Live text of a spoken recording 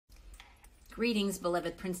Greetings,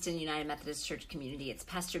 beloved Princeton United Methodist Church community. It's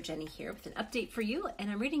Pastor Jenny here with an update for you,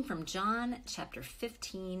 and I'm reading from John chapter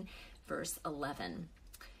 15, verse 11.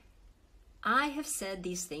 I have said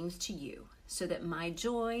these things to you so that my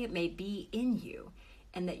joy may be in you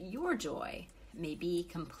and that your joy may be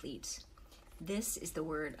complete. This is the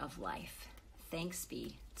word of life. Thanks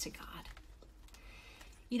be to God.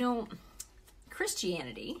 You know,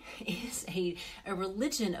 Christianity is a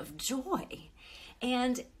religion of joy.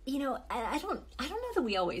 And, you know, I don't know that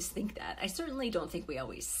we always think that. I certainly don't think we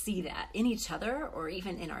always see that in each other or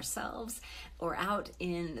even in ourselves or out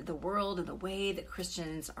in the world and the way that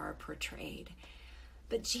Christians are portrayed.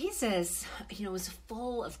 But Jesus, you know, was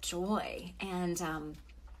full of joy. And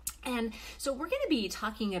so we're going to be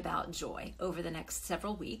talking about joy over the next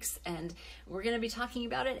several weeks. And we're going to be talking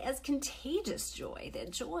about it as contagious joy,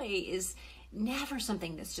 that joy is never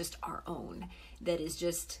something that's just our own, that is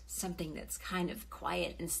just something that's kind of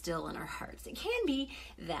quiet and still in our hearts. It can be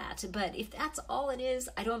that, but if that's all it is,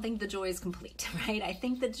 I don't think the joy is complete, right? I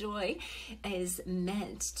think the joy is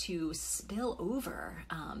meant to spill over.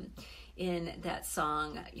 In that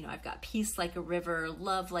song, you know, I've got peace like a river,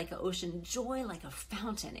 love like an ocean, joy like a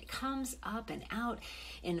fountain. It comes up and out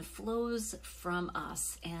and flows from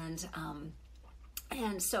us. And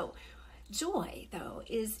so joy, though,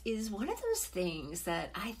 is one of those things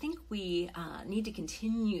that I think we need to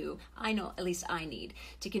continue. I know, at least I need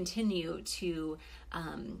to continue to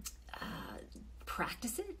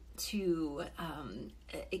practice it, to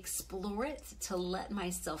explore it, to let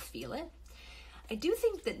myself feel it. I do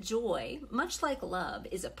think that joy, much like love,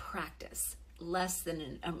 is a practice,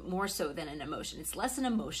 more so than an emotion. It's less an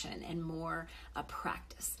emotion and more a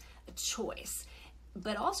practice, a choice.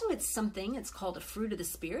 But also it's something, it's called a fruit of the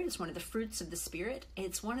Spirit. It's one of the fruits of the Spirit.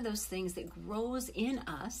 It's one of those things that grows in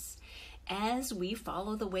us as we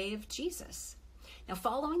follow the way of Jesus. Now,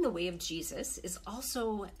 following the way of Jesus is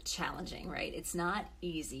also challenging, right? It's not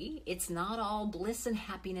easy. It's not all bliss and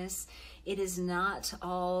happiness. It is not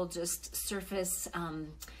all just surface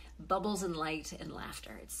bubbles and light and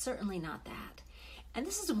laughter. It's certainly not that. And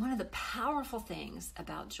this is one of the powerful things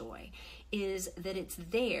about joy, is that it's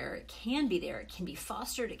there, it can be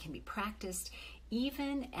fostered, it can be practiced,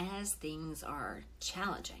 even as things are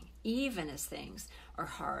challenging, even as things are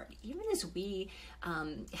hard, even as we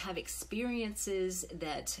have experiences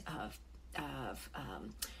that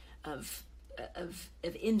of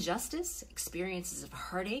injustice, experiences of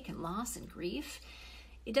heartache and loss and grief.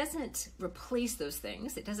 It doesn't replace those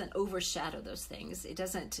things. It doesn't overshadow those things. It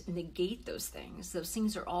doesn't negate those things. Those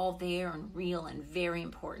things are all there and real and very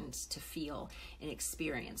important to feel and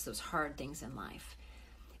experience, those hard things in life.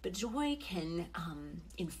 But joy can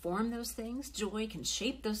inform those things. Joy can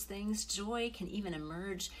shape those things. Joy can even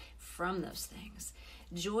emerge from those things.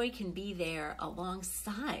 Joy can be there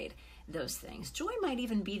alongside those things. Joy might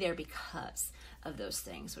even be there because of those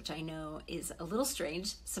things, which I know is a little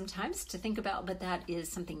strange sometimes to think about, but that is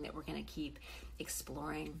something that we're going to keep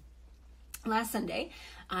exploring. Last Sunday,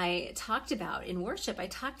 I talked about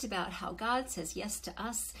how God says yes to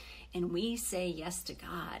us and we say yes to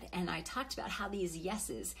God. And I talked about how these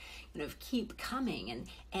yeses kind of keep coming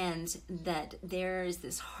and that there's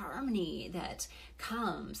this harmony that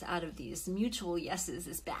comes out of these mutual yeses,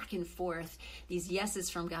 this back and forth, these yeses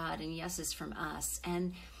from God and yeses from us.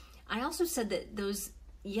 And I also said that those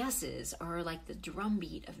yeses are like the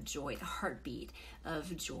drumbeat of joy, the heartbeat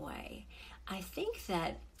of joy. I think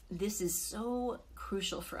that this is so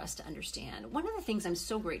crucial for us to understand. One of the things I'm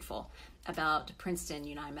so grateful about Princeton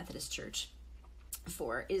United Methodist Church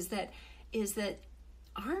for is that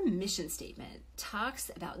our mission statement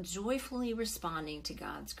talks about joyfully responding to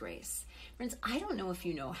God's grace. Friends, I don't know if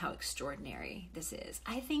you know how extraordinary this is.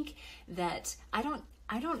 I think that I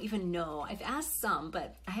don't even know. I've asked some,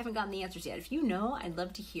 but I haven't gotten the answers yet. If you know, I'd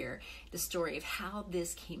love to hear the story of how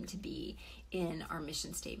this came to be in our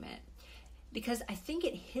mission statement, because I think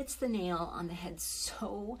it hits the nail on the head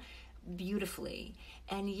so beautifully,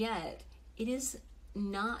 and yet it is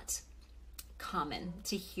not common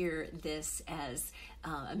to hear this as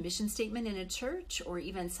a mission statement in a church or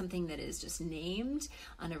even something that is just named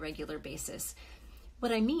on a regular basis.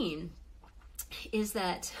 What I mean is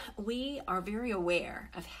that we are very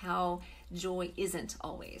aware of how joy isn't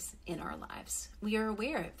always in our lives. We are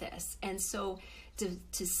aware of this. And so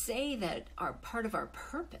to say that part of our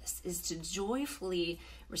purpose is to joyfully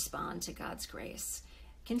respond to God's grace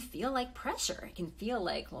can feel like pressure. It can feel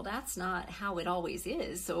like, well, that's not how it always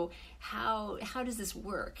is. So how does this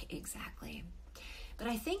work exactly? But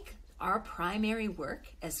I think our primary work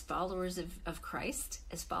as followers of Christ,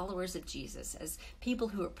 as followers of Jesus, as people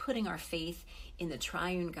who are putting our faith in the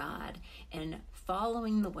triune God and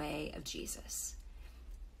following the way of Jesus,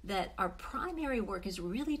 that our primary work is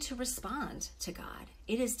really to respond to God.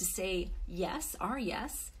 It is to say yes, our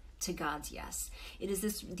yes, to God's yes. It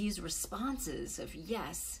is these responses of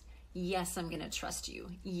yes, yes, I'm going to trust you.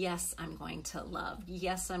 Yes, I'm going to love.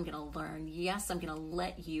 Yes, I'm going to learn. Yes, I'm going to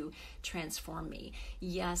let you transform me.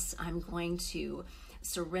 Yes, I'm going to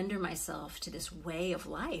surrender myself to this way of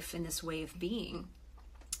life and this way of being.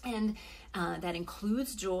 And that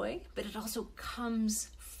includes joy, but it also comes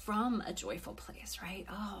from a joyful place, right?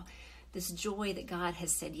 Oh, this joy that God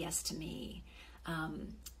has said yes to me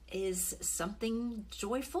is something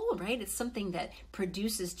joyful, right? It's something that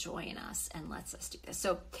produces joy in us and lets us do this.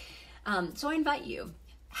 So I invite you,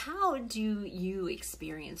 how do you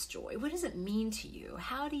experience joy? What does it mean to you?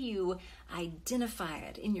 How do you identify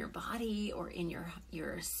it in your body or in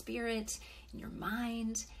your spirit, in your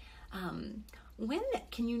mind? When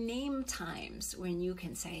can you name times when you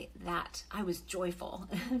can say that I was joyful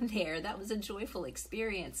there, that was a joyful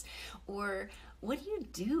experience? Or what do you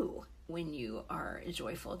do when you are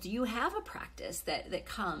joyful? Do you have a practice that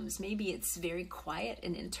comes? Maybe it's very quiet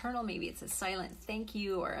and internal. Maybe it's a silent thank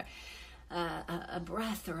you, or a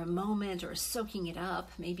breath, or a moment, or soaking it up.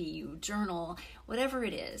 Maybe you journal. Whatever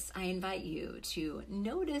it is, I invite you to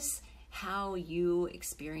notice how you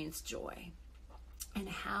experience joy and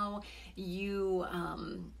how you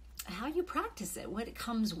practice it, what it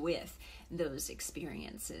comes with those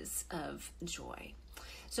experiences of joy.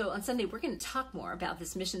 So on Sunday, we're going to talk more about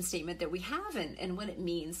this mission statement that we have and what it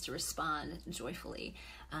means to respond joyfully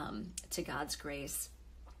to God's grace.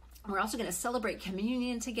 We're also going to celebrate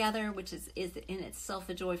communion together, which is in itself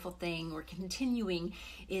a joyful thing. We're continuing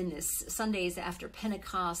in this Sundays after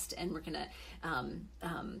Pentecost, and we're going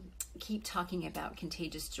to keep talking about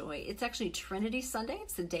contagious joy. It's actually Trinity Sunday.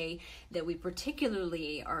 It's the day that we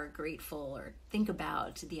particularly are grateful or think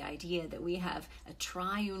about the idea that we have a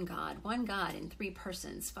triune God, one God in three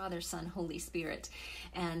persons, Father, Son, Holy Spirit.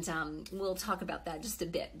 And we'll talk about that just a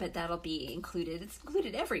bit, but that'll be included. It's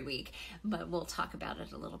included every week, but we'll talk about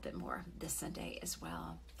it a little bit more this Sunday as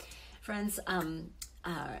well. Friends,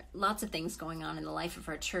 lots of things going on in the life of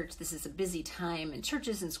our church. This is a busy time in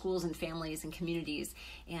churches and schools and families and communities,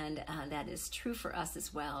 and that is true for us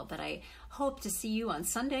as well. But I hope to see you on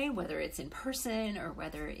Sunday, whether it's in person or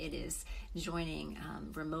whether it is joining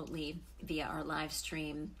remotely via our live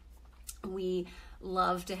stream. We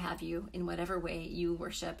love to have you in whatever way you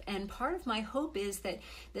worship. And part of my hope is that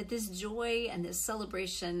this joy and this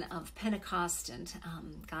celebration of Pentecost and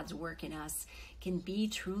God's work in us can be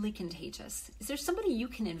truly contagious. Is there somebody you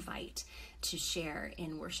can invite to share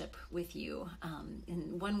in worship with you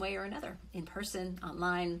in one way or another, in person,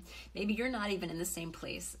 online? Maybe you're not even in the same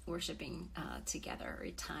place worshiping together or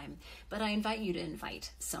time, but I invite you to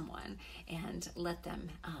invite someone and let them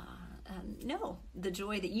know the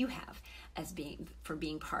joy that you have as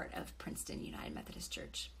being part of Princeton United Methodist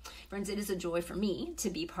Church. Friends, it is a joy for me to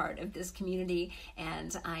be part of this community,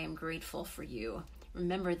 and I am grateful for you.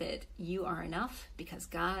 Remember that you are enough because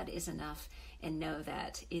God is enough, and know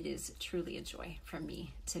that it is truly a joy for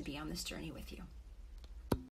me to be on this journey with you.